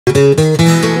I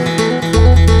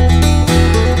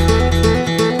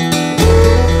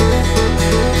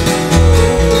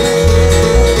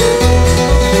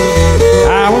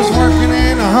was working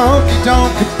in a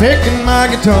honky-tonk picking my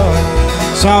guitar.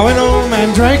 Saw an old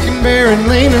man drinking beer and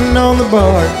leaning on the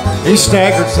bar. He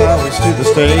staggered sideways to the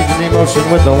stage and he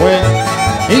motioned with the wind.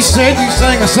 He said, "You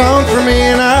sang a song for me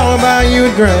and I'll buy you a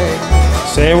drink."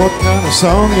 Said, "What kind of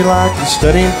song you like?" He's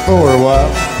studying for a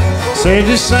while. Said,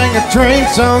 "Just sang a train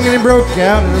song," and he broke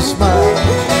out in a smile.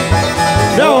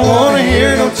 Don't wanna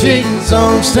hear no cheating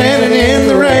song, standing in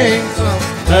the rain.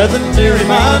 Nothing to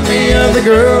remind me of the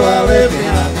girl I left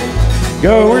behind me.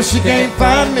 Go where she can't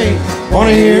find me.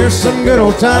 Wanna hear some good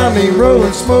old timey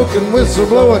rolling, smoking, whistle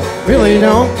blowing. Really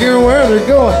don't care where they're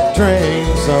going. Train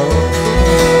song.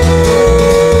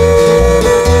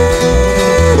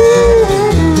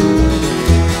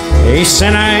 He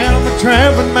said, "I am a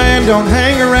traveling man, don't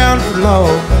hang around for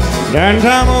long. Done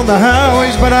time on the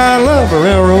highways, but I love a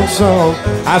railroad song."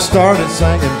 I started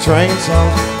singing train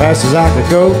songs fast as I could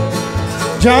go.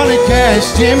 Johnny Cash,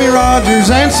 Jimmy Rogers,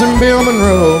 and some Bill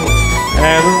Monroe.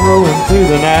 Had her rolling through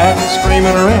the night and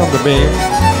screaming around the bend.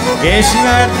 Guess you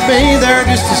had to be there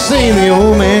just to see the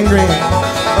old man grin.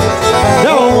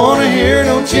 Don't wanna hear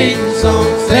no cheating song,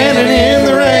 standing in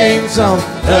the rain song.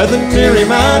 Nothing to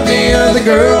remind me of the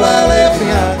girl I left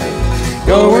behind me.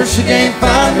 Go where she can't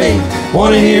find me.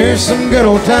 Wanna hear some good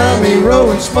old timey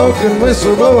rolling, smoking,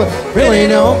 whistle blowing. Really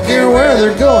don't care where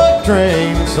they're going.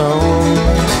 Train song.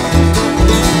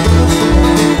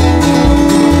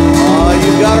 Oh,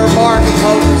 you got her barking,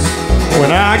 folks.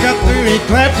 When I got through, he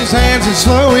clapped his hands and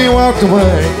slowly walked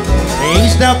away. He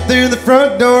stopped through the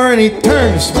front door and he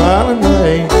turned a smiling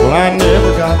way. Well, I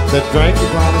never got that drink he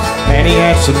promised, and he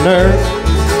had some nerve.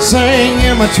 Sang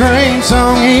him a train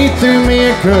song, he threw me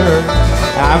a curve.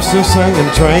 I'm still singing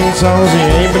train songs, he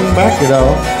ain't been back at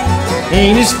all.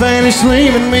 Ain't his Spanish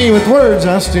leaving me with words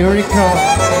I still recall.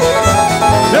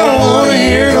 Don't wanna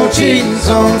hear no cheating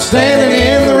song, standing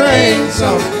in the rain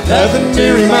song. Nothing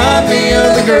to remind me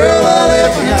of the girl I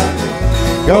left behind me.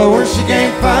 Go where she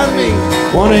can't find me.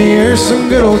 Wanna hear some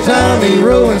good old timey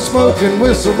rolling, smoking,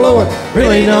 whistle blowing.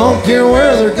 Really don't care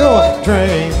where they're going.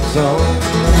 Train song.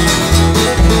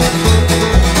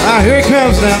 Ah, here he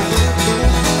comes now.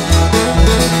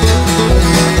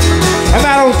 How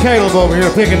about old Caleb over here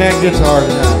picking that guitar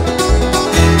tonight?